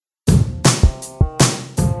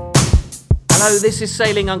Hello, this is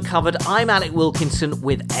Sailing Uncovered. I'm Alec Wilkinson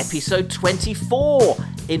with episode 24,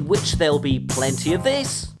 in which there'll be plenty of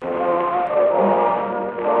this.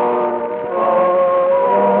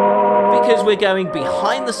 Because we're going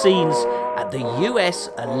behind the scenes at the US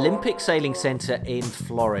Olympic Sailing Center in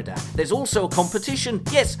Florida. There's also a competition,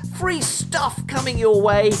 yes, free stuff coming your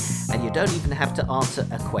way, and you don't even have to answer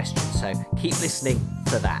a question, so keep listening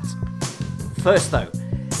for that. First though,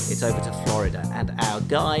 it's over to Florida, and our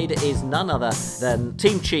guide is none other than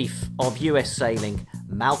Team Chief of US Sailing,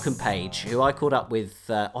 Malcolm Page, who I caught up with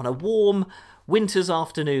on a warm winter's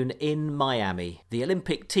afternoon in Miami. The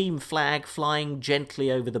Olympic team flag flying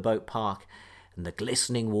gently over the boat park, and the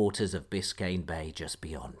glistening waters of Biscayne Bay just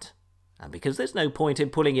beyond. And because there's no point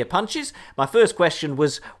in pulling your punches, my first question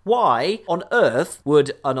was, why on earth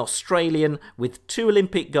would an Australian with 2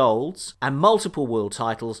 Olympic golds and multiple world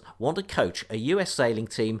titles want to coach a US sailing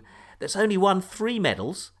team that's only won 3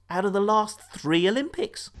 medals out of the last 3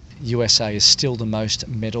 Olympics? USA is still the most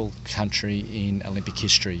medal country in Olympic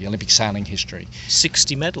history, Olympic sailing history.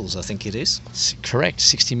 60 medals, I think it is. Correct,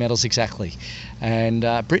 60 medals exactly. And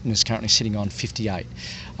Britain is currently sitting on 58.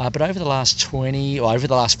 But over the last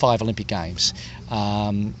 5 Olympic Games,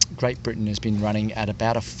 Great Britain has been running at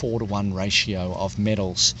about a 4-to-1 ratio of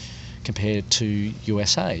medals compared to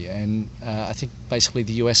USA, and I think basically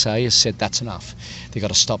the USA has said that's enough. They've got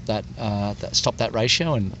to stop that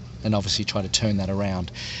ratio and obviously try to turn that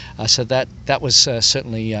around. So that was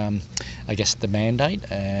certainly, I guess, the mandate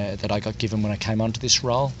that I got given when I came onto this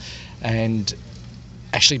role, and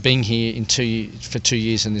actually being here for 2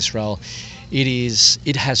 years in this role,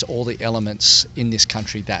 it has all the elements in this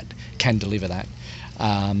country that can deliver that.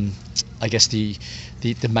 I guess the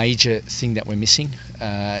major thing that we're missing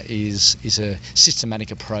is a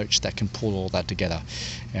systematic approach that can pull all that together.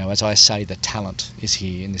 You know, as I say, the talent is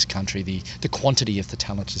here in this country. The quantity of the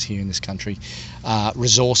talent is here in this country.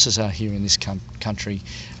 Resources are here in this country.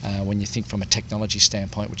 When you think from a technology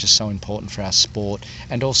standpoint, which is so important for our sport,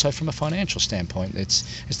 and also from a financial standpoint, it's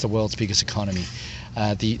the world's biggest economy.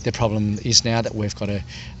 The problem is now that we've got to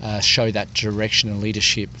show that direction and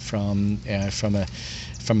leadership from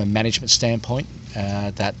a management standpoint,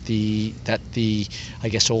 that I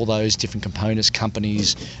guess all those different components,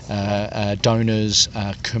 companies, donors,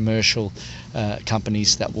 commercial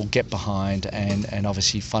companies that will get behind and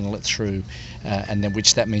obviously funnel it through, and then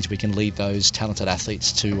that means we can lead those talented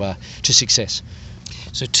athletes to success.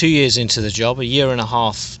 So 2 years into the job, a year and a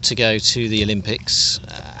half to go to the Olympics.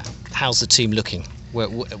 How's the team looking? Are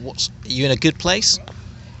you in a good place?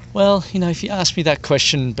 Well, if you asked me that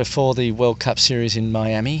question before the World Cup series in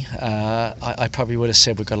Miami, I probably would have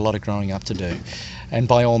said we've got a lot of growing up to do. And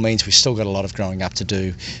by all means, we've still got a lot of growing up to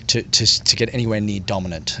do to get anywhere near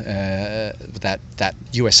dominant that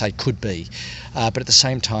USA could be. But at the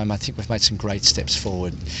same time, I think we've made some great steps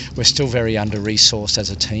forward. We're still very under-resourced as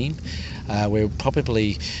a team. We're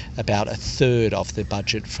probably about a third of the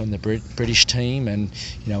budget from the British team, and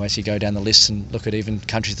as you go down the list and look at even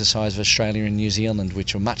countries the size of Australia and New Zealand,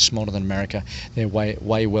 which are much smaller than America, they're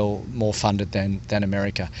way well more funded than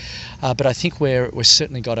America. But I think we've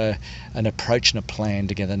certainly got an approach and a plan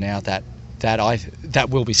together now that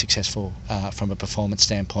will be successful from a performance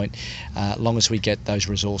standpoint, long as we get those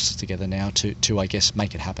resources together now to I guess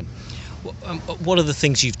make it happen. What are the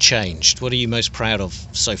things you've changed? What are you most proud of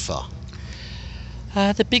so far?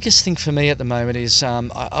 The biggest thing for me at the moment is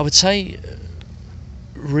I would say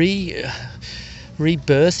rebirthing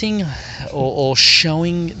or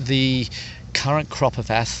showing the current crop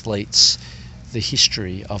of athletes the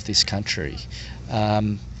history of this country.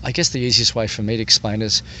 I guess the easiest way for me to explain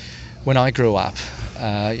is when I grew up,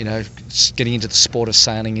 getting into the sport of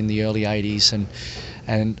sailing in the early 80s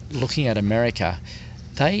and looking at America,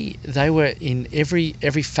 they were in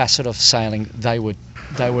every facet of sailing. They were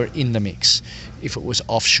in the mix. If it was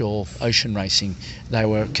offshore ocean racing, they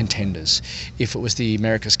were contenders. If it was the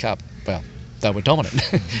America's Cup, well, they were dominant.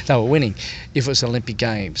 They were winning. If it was Olympic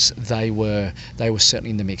Games, they were certainly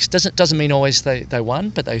in the mix. Doesn't mean always they won,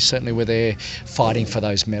 but they certainly were there fighting for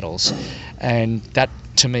those medals. And that,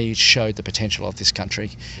 to me, showed the potential of this country.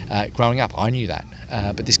 Growing up, I knew that.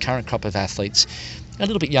 But this current crop of athletes, a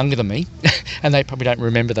little bit younger than me, and they probably don't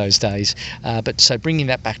remember those days. But so bringing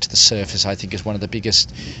that back to the surface, I think, is one of the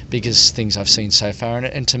biggest things I've seen so far.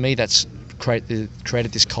 And to me, that's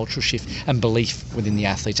created this cultural shift and belief within the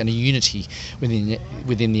athletes, and a unity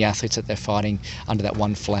within the athletes that they're fighting under that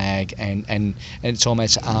one flag, and it's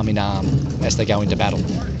almost arm in arm as they go into battle.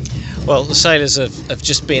 Well, the sailors have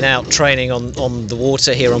just been out training on the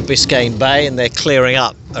water here on Biscayne Bay, and they're clearing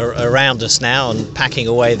up around us now and packing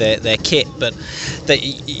away their kit. But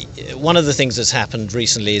one of the things that's happened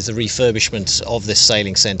recently is the refurbishment of this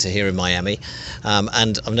sailing centre here in Miami.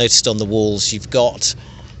 And I've noticed on the walls you've got,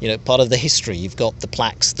 part of the history. You've got the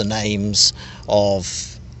plaques, the names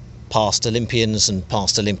of past Olympians and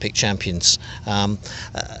past Olympic champions. And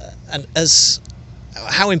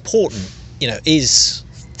how important, is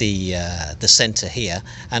the centre here,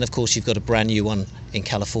 and of course you've got a brand new one in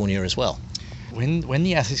California as well. When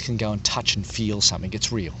the athletes can go and touch and feel something,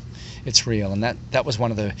 it's real, and that was one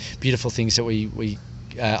of the beautiful things that we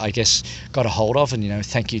I guess got a hold of, and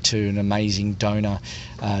thank you to an amazing donor,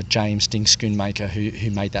 James Ding Schoonmaker,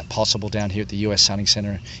 who made that possible down here at the US Sailing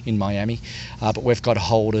Centre in Miami. But we've got a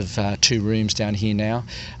hold of 2 rooms down here now.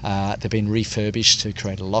 They've been refurbished to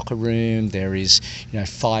create a locker room. There is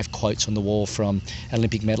 5 quotes on the wall from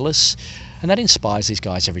Olympic medalists. And that inspires these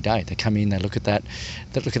guys every day. They come in, they look at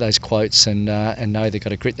those quotes, and know they've got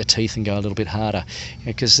to grit their teeth and go a little bit harder.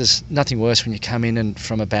 Because there's nothing worse when you come in and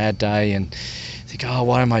from a bad day and think, oh,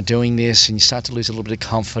 why am I doing this? And you start to lose a little bit of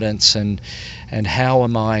confidence, and how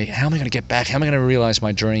am I going to get back? How am I going to realise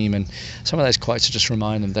my dream? And some of those quotes just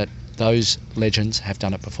remind them that those legends have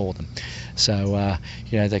done it before them. So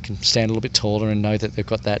they can stand a little bit taller and know that they've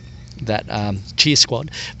got that cheer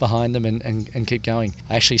squad behind them and keep going.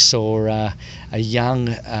 I actually saw a young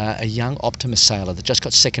Optimus sailor that just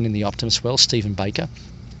got second in the Optimus Well, Stephen Baker.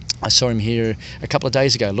 I saw him here a couple of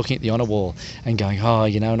days ago looking at the honour wall and going,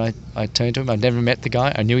 and I turned to him. I'd never met the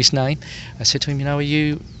guy. I knew his name. I said to him, do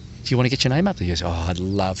you want to get your name up there? He goes, I'd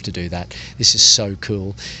love to do that. This is so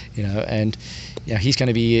cool, and he's going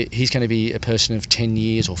to be a person of 10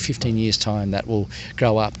 years or 15 years time that will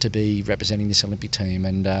grow up to be representing this Olympic team,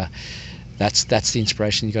 and that's the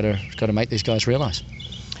inspiration you've got to make these guys realise.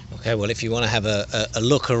 Okay, well, if you want to have a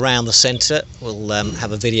look around the centre, we'll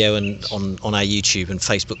have a video on our YouTube and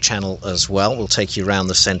Facebook channel as well. We'll take you around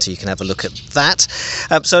the centre. You can have a look at that.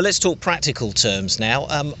 So let's talk practical terms now.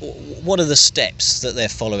 What are the steps that they're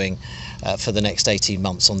following for the next 18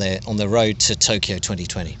 months on their road to Tokyo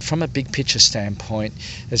 2020? From a big picture standpoint,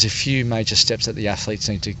 there's a few major steps that the athletes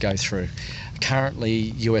need to go through.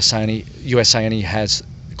 Currently, USA only has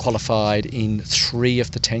qualified in 3 of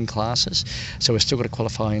the 10 classes, so we've still got to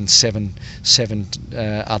qualify in seven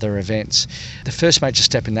other events. The first major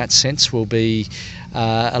step in that sense will be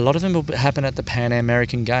a lot of them will happen at the Pan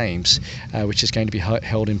American Games, which is going to be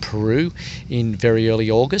held in Peru in very early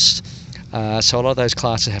August. So a lot of those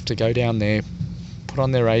classes have to go down there, put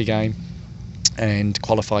on their A game, and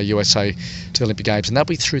qualify USA to the Olympic Games, and that'll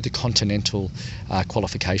be through the continental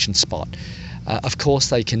qualification spot. Of course,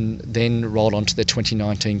 they can then roll on to their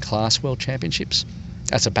 2019 Class World Championships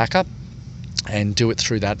as a backup and do it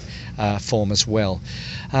through that form as well.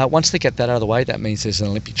 Once they get that out of the way, that means there's an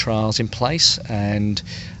Olympic trials in place, and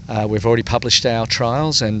we've already published our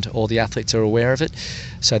trials and all the athletes are aware of it.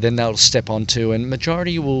 So then they'll step onto, and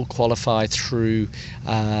majority will qualify through,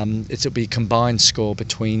 it'll be a combined score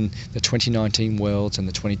between the 2019 Worlds and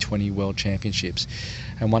the 2020 World Championships.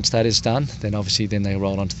 And once that is done, then obviously they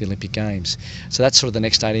roll on to the Olympic Games. So that's sort of the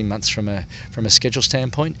next 18 months from a schedule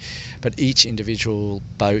standpoint. But each individual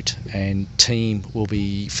boat and team will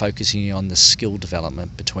be focusing on the skill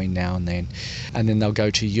development between now and then. And then they'll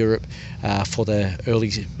go to Europe for the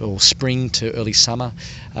early or spring to early summer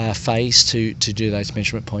phase to do those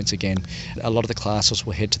measurement points again. A lot of the classes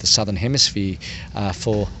will head to the Southern Hemisphere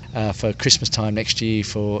for Christmas time next year,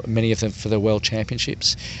 for many of them for the World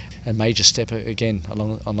Championships. A major step again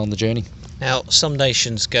along the journey. Now, some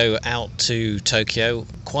nations go out to Tokyo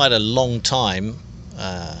quite a long time,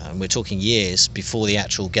 and we're talking years before the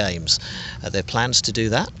actual games. Are there plans to do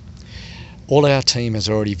that? All our team has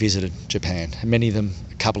already visited Japan, many of them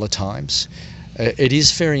a couple of times. It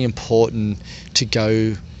is very important to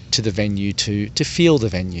go to the venue to feel the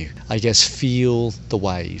venue. I guess feel the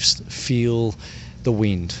waves, feel the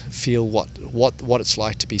wind, feel what it's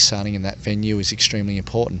like to be sailing in that venue is extremely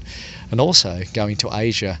important. And also going to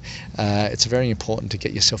Asia, it's very important to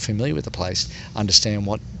get yourself familiar with the place, understand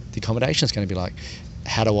what the accommodation is going to be like.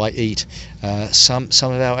 How do I eat? Some of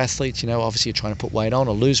our athletes, obviously are trying to put weight on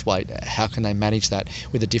or lose weight. How can they manage that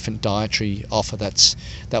with a different dietary offer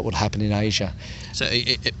that would happen in Asia? So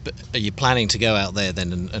are you planning to go out there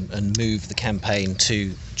then and move the campaign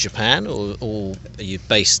to Japan, or are you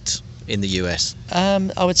based in the US?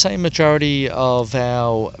 I would say a majority of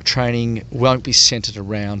our training won't be centred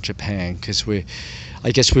around Japan, because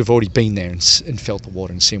I guess we've already been there and felt the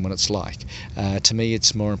water and seen what it's like. To me,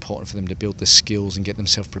 it's more important for them to build the skills and get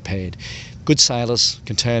themselves prepared. Good sailors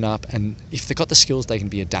can turn up, and if they've got the skills, they can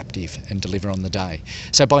be adaptive and deliver on the day.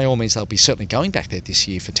 So by all means, they'll be certainly going back there this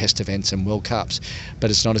year for test events and World Cups, but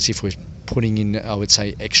it's not as if we're putting in, I would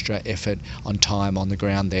say, extra effort on time on the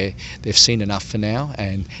ground there. They've seen enough for now,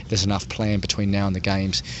 and there's enough plan between now and the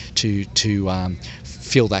games to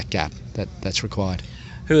fill that gap that's required.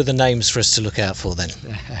 Who are the names for us to look out for then?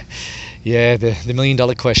 Yeah, the $1 million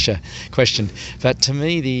question. But to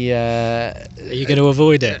me, are you going to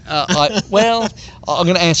avoid it? I'm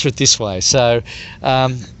going to answer it this way. So,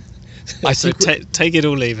 I think take it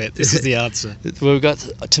or leave it. This is the answer. We've got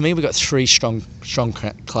three strong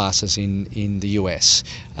classes in the US.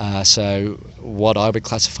 So what I would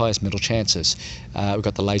classify as middle chances. We've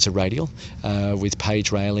got the laser radial with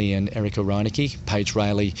Paige Rayleigh and Erica Reinecke. Paige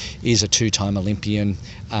Rayleigh is a two-time Olympian,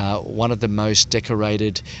 one of the most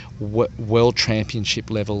decorated world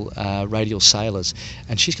championship level radial sailors,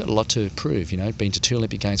 and she's got a lot to prove. Been to 2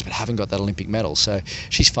 Olympic Games but haven't got that Olympic medal, so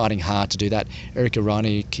she's fighting hard to do that. Erica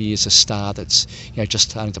Reinecke is a star that's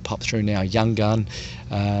just starting to pop through now. Young gun,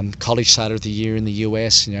 college sailor of the year in the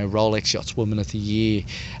US, Rolex Yachtswoman of the year,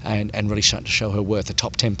 and really starting to show her worth. A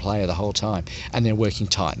top 10 player the whole time, and they're working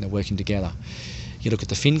tight and they're working together. You look at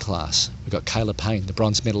the Finn class, we've got Kayla Payne, the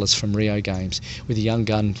bronze medalist from Rio Games, with a young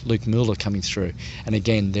gun, Luke Mueller, coming through. And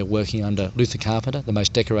again, they're working under Luther Carpenter, the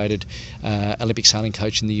most decorated Olympic sailing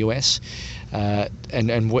coach in the US,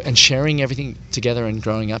 and sharing everything together and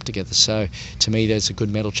growing up together. So to me, there's a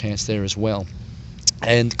good medal chance there as well.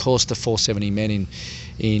 And of course, the 470 men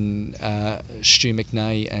in Stu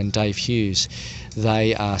McNay and Dave Hughes.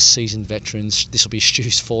 They are seasoned veterans. This will be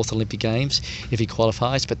Stu's 4th Olympic Games if he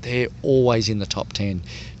qualifies, but they're always in the top 10.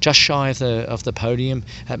 Just shy of the podium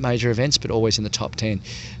at major events, but always in the top 10.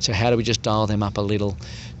 So how do we just dial them up a little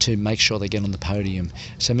to make sure they get on the podium?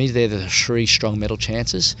 So me, they're the 3 strong medal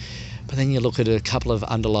chances. But then you look at a couple of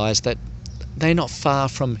underliers that they're not far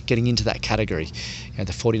from getting into that category.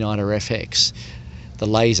 The 49er FX, the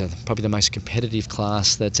laser, probably the most competitive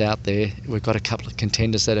class that's out there. We've got a couple of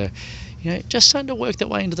contenders that are just starting to work their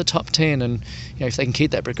way into the top 10, and if they can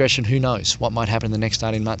keep that progression, who knows what might happen in the next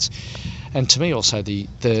 18 months. And to me also the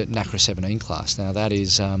NACRA 17 class, now that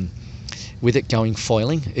is with it going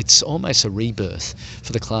foiling, it's almost a rebirth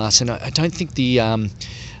for the class, and I don't think the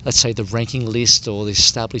let's say the ranking list or the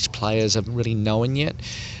established players are really known yet.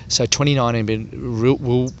 So 2019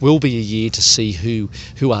 will be a year to see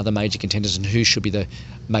who are the major contenders and who should be the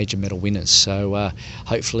major medal winners. So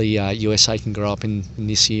hopefully USA can grow up in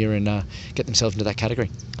this year and get themselves into that category.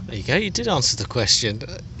 There you go, you did answer the question.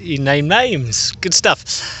 You named names. Good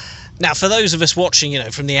stuff. Now, for those of us watching,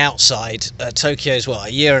 from the outside, Tokyo's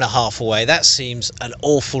a year and a half away. That seems an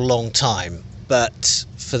awful long time. But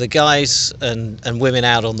for the guys and women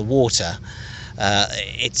out on the water,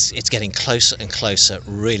 it's getting closer and closer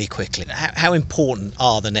really quickly. How important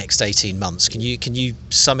are the next 18 months? Can you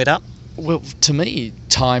sum it up? Well, to me,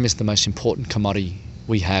 time is the most important commodity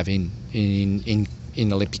we have in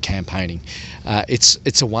Olympic campaigning.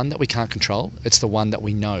 It's a one that we can't control. It's the one that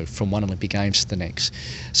we know from one Olympic Games to the next.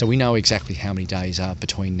 So we know exactly how many days are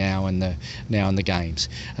between now and the games.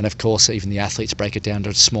 And of course, even the athletes break it down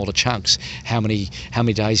to smaller chunks. How many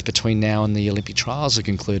days between now and the Olympic trials are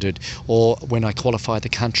concluded, or when I qualify the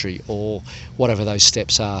country, or whatever those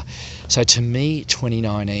steps are. So to me,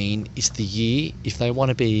 2019 is the year. If they want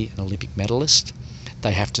to be an Olympic medalist,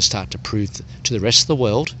 they have to start to prove to the rest of the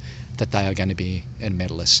world that they are going to be a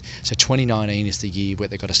medalist. So 2019 is the year where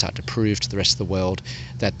they've got to start to prove to the rest of the world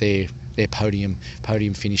that their podium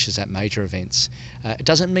finishes at major events. It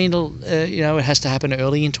doesn't mean it has to happen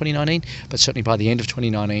early in 2019, but certainly by the end of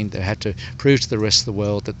 2019 they have to prove to the rest of the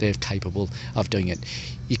world that they're capable of doing it.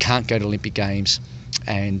 You can't go to Olympic Games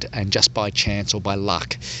and just by chance or by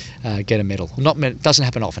luck get a medal. It doesn't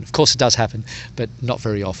happen often. Of course it does happen, but not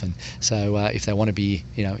very often. So if they want to be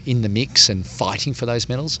in the mix and fighting for those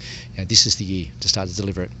medals, this is the year to start to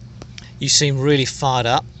deliver it. You seem really fired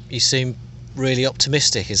up. You seem really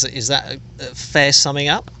optimistic. Is that a fair summing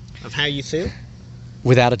up of how you feel?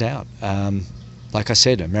 Without a doubt. Like I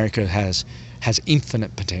said, America has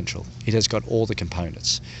infinite potential. It has got all the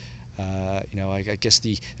components. I guess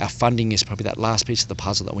our funding is probably that last piece of the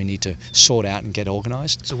puzzle that we need to sort out and get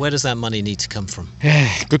organised. So where does that money need to come from?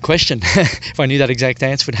 Good question. If I knew that exact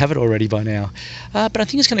answer, we'd have it already by now. But I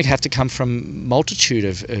think it's going to have to come from a multitude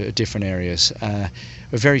of different areas. We're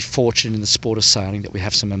very fortunate in the sport of sailing that we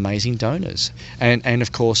have some amazing donors, and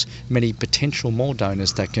of course many potential more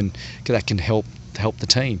donors that can help the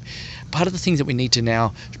team. Part of the things that we need to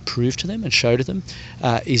now prove to them and show to them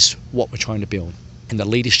is what we're trying to build. and the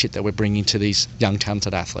leadership that we're bringing to these young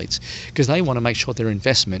talented athletes, because they want to make sure their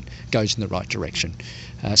investment goes in the right direction.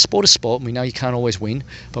 Sport is sport. We know you can't always win,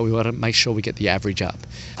 but we want to make sure we get the average up.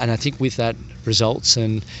 And I think with that results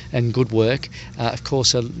and good work, of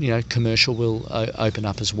course, commercial will open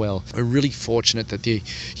up as well. We're really fortunate that the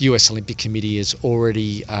US Olympic Committee is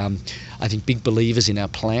already, I think, big believers in our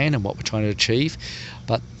plan and what we're trying to achieve,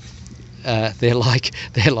 but they're like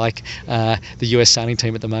the US sailing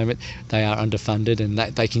team at the moment. They are underfunded and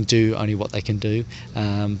they can do only what they can do,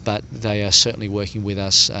 but they are certainly working with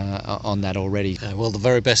us on that already. Well, the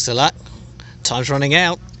very best of luck. Time's running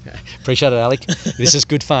out. Appreciate it, Alec. This is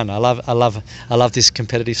good fun. I love this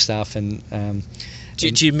competitive stuff. And do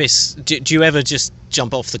you ever just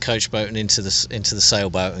jump off the coach boat and into the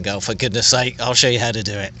sailboat and go, for goodness sake, I'll show you how to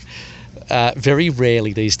do it? Very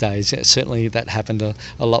rarely these days. Certainly that happened a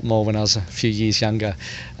lot more when I was a few years younger.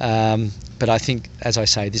 But I think, as I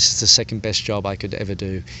say, this is the second best job I could ever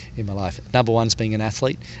do in my life. Number one's being an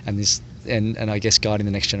athlete, and I guess guiding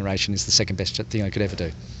the next generation is the second best thing I could ever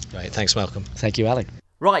do. Great. Thanks, Malcolm. Thank you, Alec.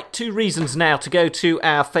 Right, 2 reasons now to go to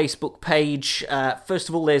our Facebook page. First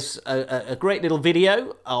of all, there's a great little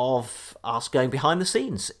video of us going behind the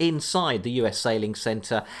scenes inside the US Sailing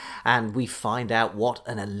Centre, and we find out what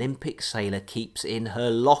an Olympic sailor keeps in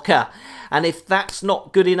her locker. And if that's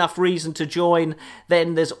not good enough reason to join,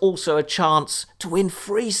 then there's also a chance to win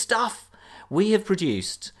free stuff. We have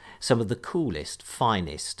produced some of the coolest,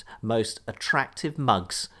 finest, most attractive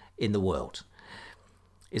mugs in the world.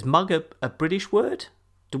 Is mug a British word?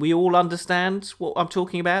 Do we all understand what I'm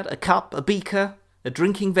talking about? A cup, a beaker, a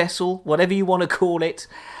drinking vessel, whatever you want to call it.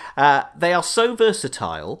 They are so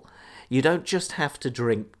versatile, you don't just have to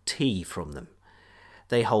drink tea from them.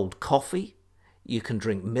 They hold coffee, you can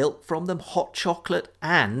drink milk from them, hot chocolate,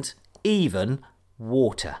 and even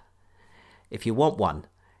water. If you want one,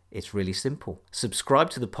 it's really simple. Subscribe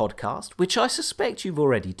to the podcast, which I suspect you've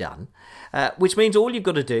already done, which means all you've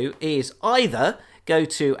got to do is either go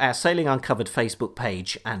to our Sailing Uncovered Facebook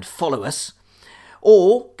page and follow us,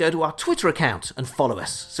 or go to our Twitter account and follow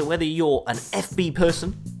us. So whether you're an FB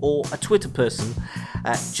person or a Twitter person,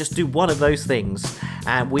 just do one of those things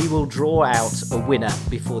and we will draw out a winner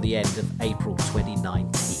before the end of April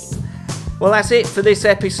 2019. Well, that's it for this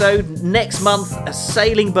episode. Next month, a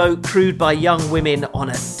sailing boat crewed by young women on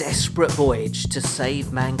a desperate voyage to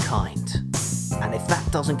save mankind. And if that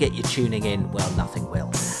doesn't get you tuning in, well, nothing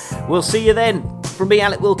will. We'll see you then. From me,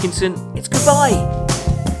 Alec Wilkinson, it's goodbye.